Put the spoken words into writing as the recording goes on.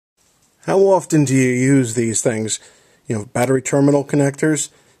How often do you use these things? You know, battery terminal connectors,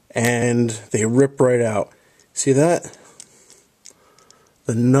 and they rip right out. See that?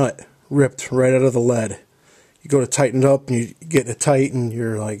 The nut ripped right out of the lead. You go to tighten it up, and you get it tight, and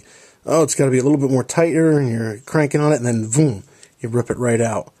you're like, oh, it's got to be a little bit more tighter, and you're cranking on it, and then boom, you rip it right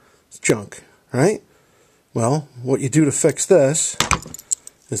out. It's junk, right? Well, what you do to fix this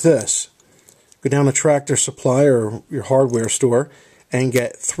is this. Go down to Tractor Supply or your hardware store and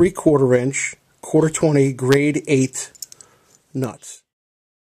get 3/4 inch, 1/4 grade 8 nuts.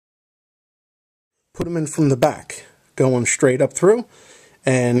 Put them in from the back, going straight up through,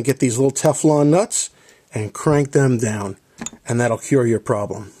 and get these little Teflon nuts and crank them down, and that'll cure your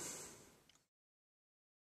problem.